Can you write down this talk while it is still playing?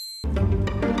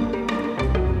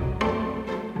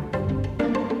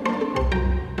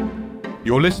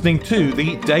You're listening to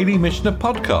the Daily Mishnah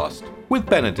Podcast with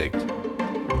Benedict.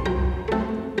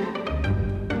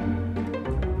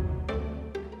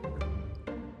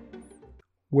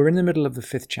 We're in the middle of the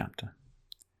 5th chapter.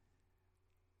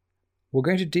 We're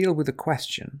going to deal with the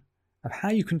question of how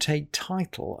you can take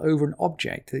title over an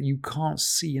object that you can't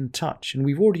see and touch. And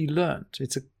we've already learned,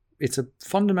 it's a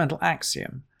fundamental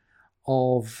axiom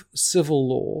of civil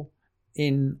law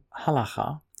in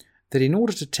halacha, that in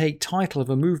order to take title of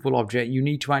a movable object, you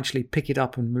need to actually pick it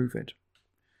up and move it.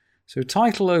 So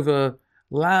title over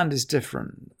land is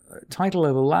different. Title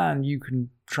over land you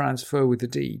can transfer with the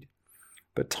deed.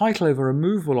 But title over a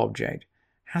movable object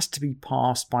has to be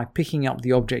passed by picking up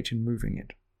the object and moving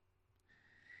it.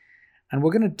 And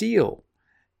we're going to deal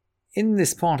in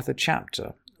this part of the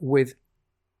chapter with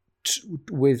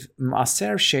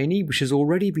Maaser Sheni, which has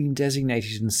already been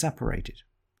designated and separated.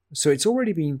 So it's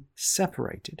already been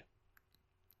separated,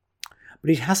 but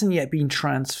it hasn't yet been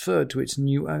transferred to its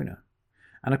new owner.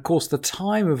 And of course, the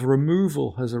time of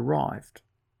removal has arrived.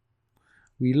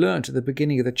 We learnt at the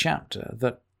beginning of the chapter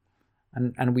that,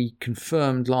 and we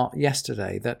confirmed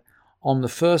yesterday, that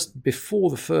before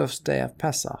the first day of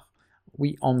Pesach,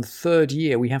 on the 3rd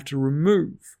year, we have to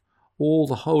remove all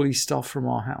the holy stuff from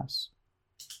our house.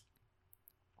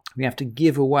 We have to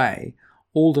give away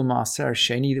all the Maaser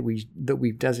Sheni that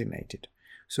we've designated.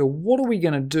 So what are we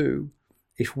going to do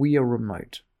if we are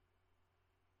remote?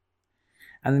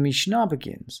 And the Mishnah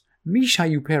begins,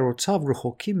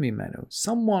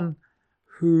 someone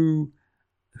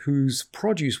whose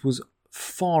produce was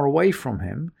far away from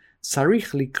him,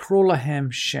 tzarich likro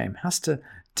lahem shem, has to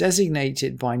designate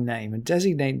it by name, and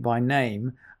designate by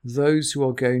name those who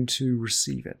are going to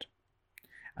receive it.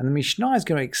 And the Mishnah is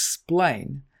going to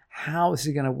explain how this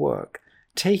is going to work,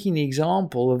 taking the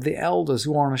example of the elders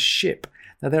who are on a ship.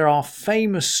 Now, there are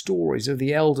famous stories of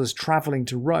the elders traveling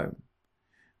to Rome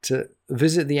to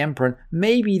visit the emperor. And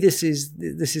maybe this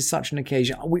is such an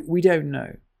occasion. We don't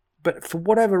know. But for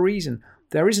whatever reason,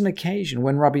 there is an occasion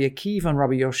when Rabbi Akiva and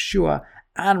Rabbi Yoshua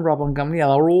and Rabban Gamliel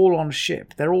are all on a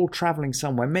ship. They're all traveling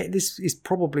somewhere. This is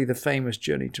probably the famous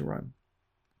journey to Rome.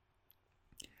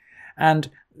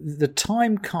 And the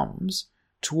time comes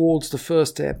towards the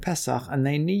first day of Pesach, and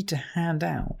they need to hand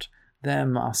out their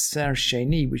Maaser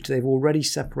Sheni, which they've already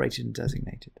separated and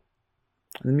designated.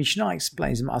 And the Mishnah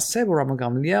explains,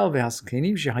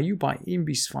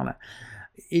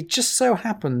 it just so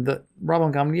happened that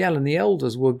Rabban Gamliel and the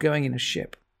elders were going in a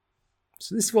ship.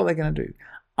 So this is what they're going to do.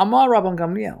 Amar Rabban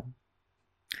Gamliel,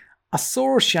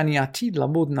 Asor shani atid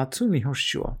lamod natun li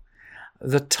Hoshua,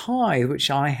 the tithe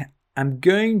which I am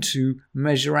going to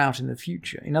measure out in the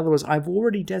future. In other words, I've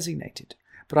already designated,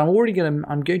 but I'm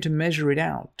going to measure it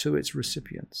out to its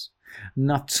recipients.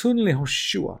 Natun li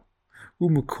Hoshua,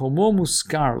 umukomo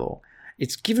muskarlo.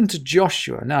 It's given to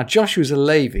Joshua. Now, Joshua is a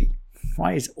Levi,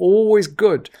 right? It's always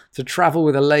good to travel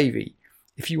with a Levi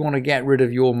if you want to get rid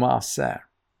of your Maaser.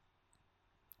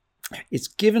 It's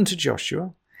given to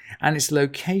Joshua, and its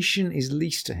location is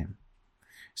leased to him.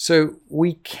 So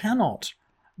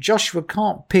Joshua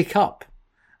can't pick up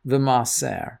the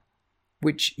Maaser,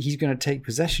 which he's going to take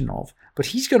possession of, but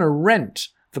he's going to rent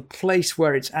the place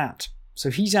where it's at.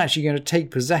 So he's actually going to take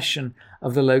possession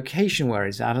of the location where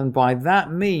it's at, and by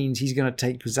that means, he's going to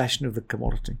take possession of the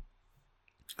commodity.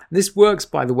 This works,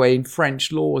 by the way, in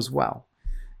French law as well.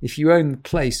 If you own the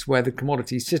place where the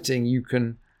commodity is sitting, you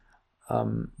can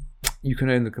own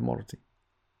the commodity.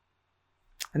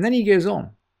 And then he goes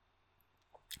on.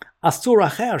 Asur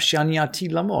acher shani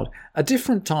atid lamod, a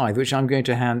different tithe which I'm going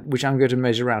to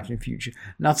measure out in future.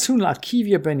 Natsun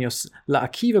la'akiva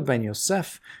ben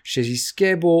Yosef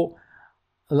sheziskebo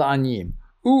la'anyim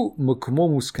u mukomo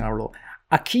muskarlo.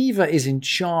 Akiva is in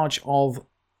charge of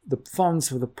the funds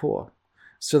for the poor.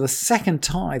 So the second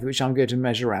tithe which I'm going to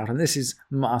measure out, and this is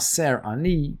Maaser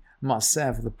Ani,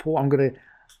 Maaser for the poor, I'm going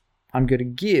to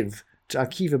give to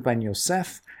Akiva ben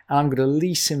Yosef, and I'm going to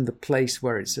lease him the place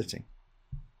where it's sitting.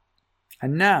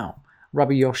 And now,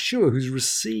 Rabbi Yoshua, who's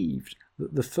received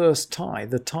the first tithe,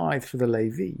 the tithe for the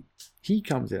Levi, he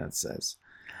comes in and says,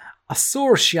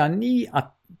 Asor shani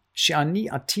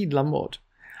atid lamod,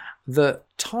 the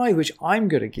tithe which I'm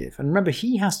going to give, and remember,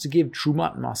 he has to give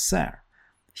Trumat Maaser.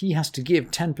 He has to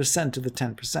give 10% of the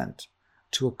 10%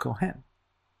 to a Kohen.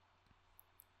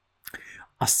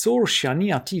 Asor shani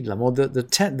atid lamod, the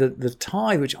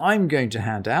tithe which I'm going to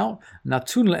hand out,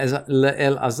 natun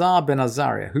le'Elazar ben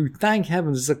Azariah, who, thank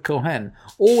heavens, is a Kohen.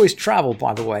 Always travel,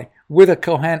 by the way, with a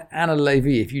Kohen and a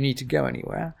Levi if you need to go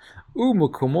anywhere.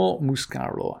 Umukomo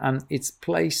muskarlo, and its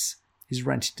place is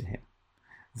rented to him.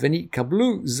 Venit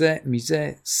kablu ze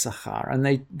mize sachar, and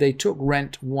they took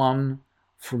rent one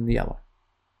from the other.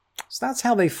 So that's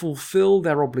how they fulfill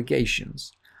their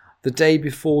obligations the day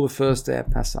before the first day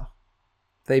of Pesach.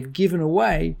 They've given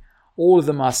away all of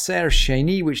the Maaser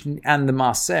Sheni, and the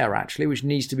Maaser actually, which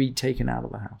needs to be taken out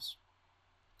of the house.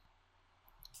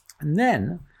 And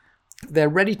then they're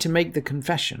ready to make the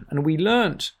confession. And we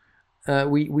learnt,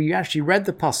 we actually read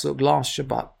the pasuk last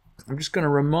Shabbat. I'm just going to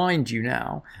remind you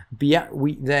now. The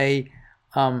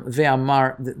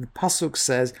pasuk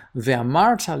says,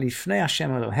 "Ve'amarta lifnei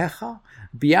Hashem Elohecha,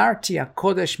 bi'arti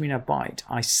hakodesh min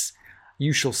habayit."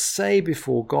 You shall say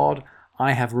before God,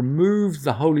 I have removed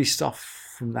the holy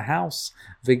stuff from the house,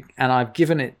 and I've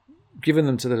given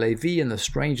them to the Levi and the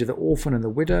stranger, the orphan and the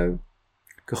widow.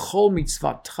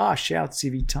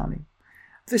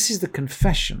 This is the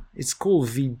confession. It's called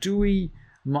Vidui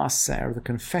Maaser, the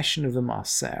confession of the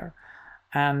Maaser.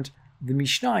 And the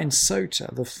Mishnah in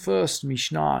Sota, the first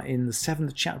Mishnah in the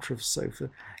 7th chapter of Sota,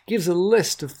 gives a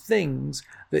list of things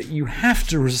that you have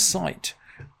to recite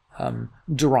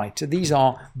d'oraita. These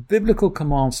are biblical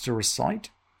commands to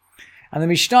recite. And the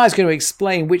Mishnah is going to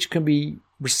explain which can be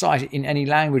recited in any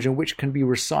language and which can be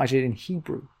recited in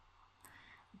Hebrew,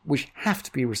 which have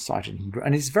to be recited in Hebrew.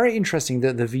 And it's very interesting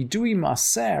that the Vidui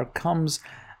Maaser comes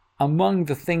among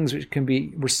the things which can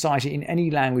be recited in any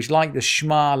language, like the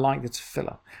Shema, like the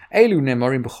Tefillah. Elu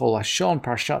Nemorim B'chol Hashon,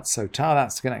 Parshat Sota,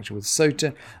 that's the connection with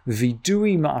Sota.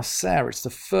 Vidui Maaser, it's the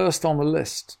first on the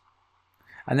list.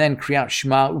 And then Kriyat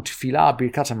Shema, Utfilah,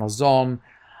 Birkat HaMazon.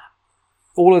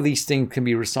 All of these things can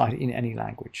be recited in any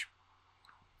language.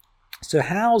 So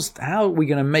how are we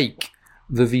going to make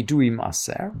the Vidui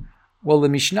Maaser? Well, the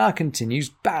Mishnah continues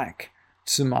back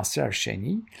to Maaser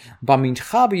Sheni.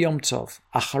 B'mincha b'yom tov,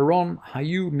 acharon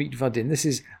hayu mitvadin. This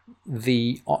is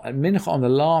the mincha on the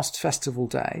last festival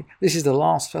day. This is the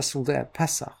last festival day of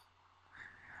Pesach.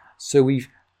 So we've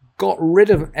got rid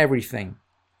of everything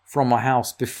from our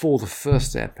house before the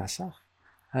first day of Pesach.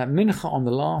 And at mincha on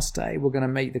the last day, we're going to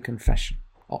make the confession.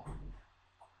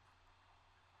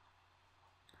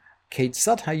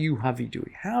 Keitzad hayu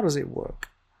havidui. How does it work?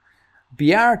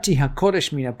 Bi'arti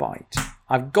hakodesh min habayit.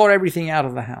 I've got everything out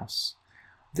of the house.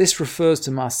 This refers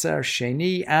to Maaser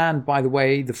Sheni and, by the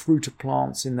way, the fruit of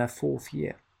plants in their 4th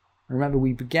year. And remember,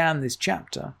 we began this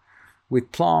chapter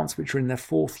with plants which are in their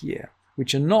 4th year,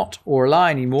 which are not orla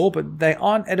anymore, but they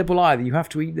aren't edible either. You have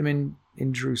to eat them in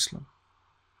Jerusalem.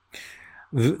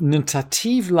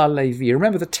 Netativ la Levi.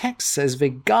 Remember, the text says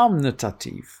vegam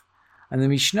netativ, and the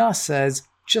Mishnah says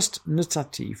just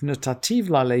netativ. Netativ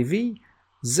la Levi.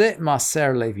 Ze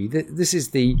Maaser Levi. This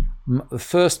is the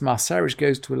first Maaser which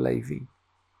goes to a Levi.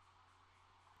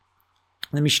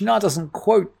 The Mishnah doesn't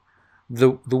quote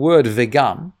the word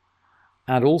vegam,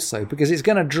 and also because it's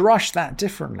going to drush that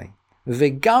differently.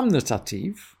 Vegam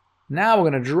netativ. Now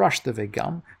we're going to drush the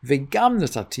vegam. Vegam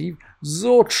netativ.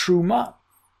 Zo truma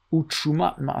u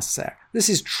trumat Maaser. This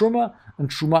is truma and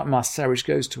trumat Maaser which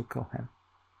goes to a kohen.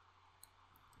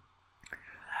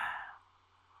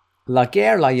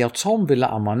 Lager la yatom v'la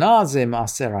amana ze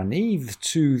maaser aniv.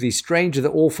 To the stranger, the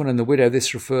orphan, and the widow,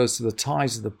 this refers to the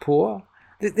tithes of the poor.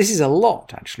 This is a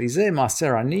lot, actually. Ze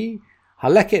maaser ani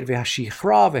haleket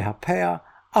v'hashichra v'hapea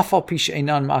afal pi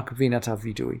she'enan ma'akvinat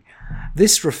havidui.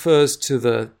 This refers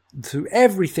to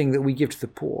everything that we give to the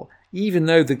poor, even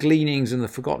though the gleanings and the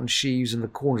forgotten sheaves and the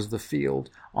corners of the field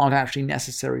aren't actually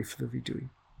necessary for the vidui.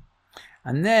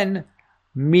 And then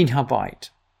min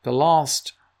habayit, the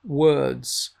last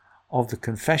words of the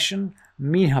confession,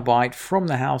 min habayit, from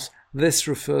the house. This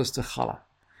refers to challah.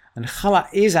 And challah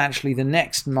is actually the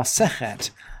next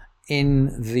masechet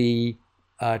in the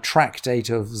tractate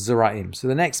of Zeraim. So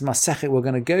the next masechet we're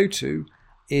going to go to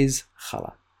is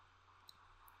challah.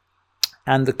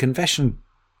 And the confession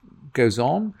goes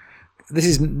on.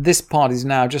 This part is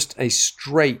now just a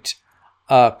straight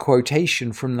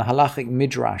quotation from the halachic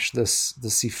midrash, the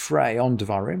Sifrei on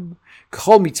Devarim.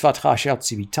 According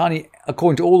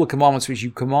to all the commandments which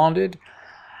you commanded.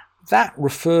 That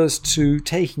refers to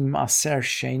taking Maaser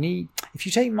Sheni. If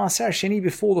you take Maaser Sheni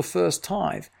before the first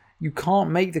tithe, you can't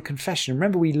make the confession.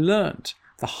 Remember, we learnt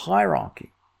the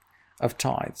hierarchy of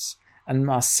tithes. And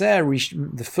Maaser,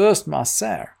 the first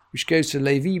Maaser, which goes to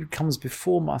Levi, comes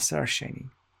before Maaser Sheni.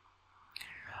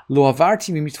 Lo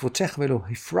avarti mitzvotecha velo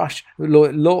hifrash. Lo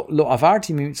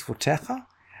avarti mitzvotecha.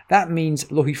 That means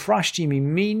lo hifrashti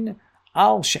mimin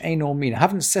al she'eno min. I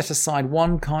haven't set aside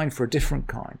one kind for a different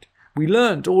kind. We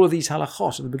learned all of these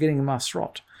halachot at the beginning of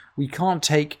Masrot. We can't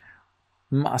take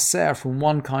maaser from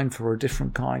one kind for a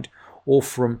different kind, or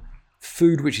from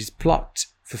food which is plucked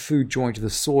for food joined to the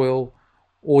soil,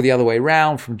 or the other way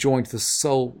around, from joined to the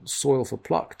soil for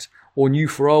plucked, or new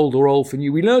for old, or old for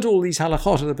new. We learned all these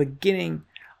halachot at the beginning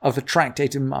of the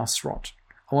tractate of Masrot.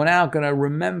 And we're now going to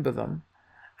remember them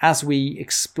as we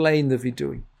explain the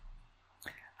vidui.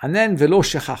 And then velo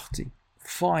shechachti,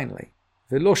 finally,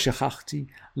 velo shechachti,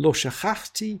 lo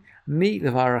shechachti mi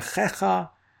levarachecha,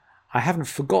 I haven't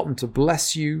forgotten to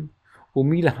bless you,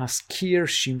 umi lehaskir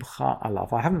shimcha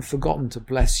alav, I haven't forgotten to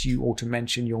bless you or to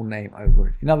mention your name over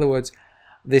it. In other words,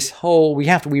 this whole,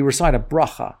 we recite a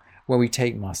bracha when we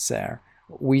take Maaser.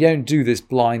 We don't do this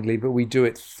blindly, but we do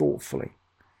it thoughtfully.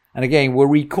 And again, we're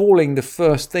recalling the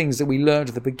first things that we learned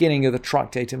at the beginning of the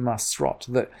tractate of Masrot,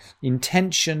 that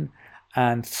intention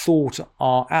and thought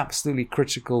are absolutely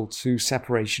critical to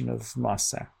separation of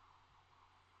Maaser.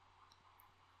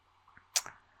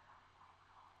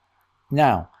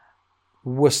 Now,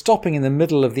 we're stopping in the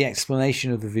middle of the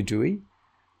explanation of the Vidui.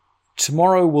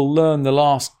 Tomorrow we'll learn the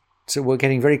last, so we're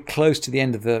getting very close to the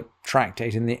end of the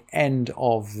tractate and the end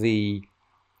of the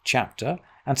chapter.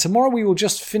 And tomorrow we will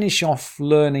just finish off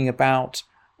learning about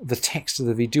the text of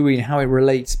the Vidui and how it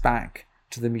relates back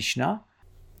to the Mishnah.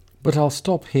 But I'll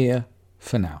stop here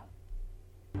for now.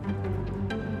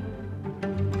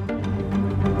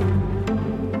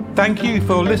 Thank you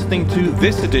for listening to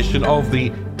this edition of the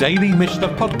Daily Mishnah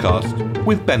Podcast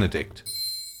with Benedict.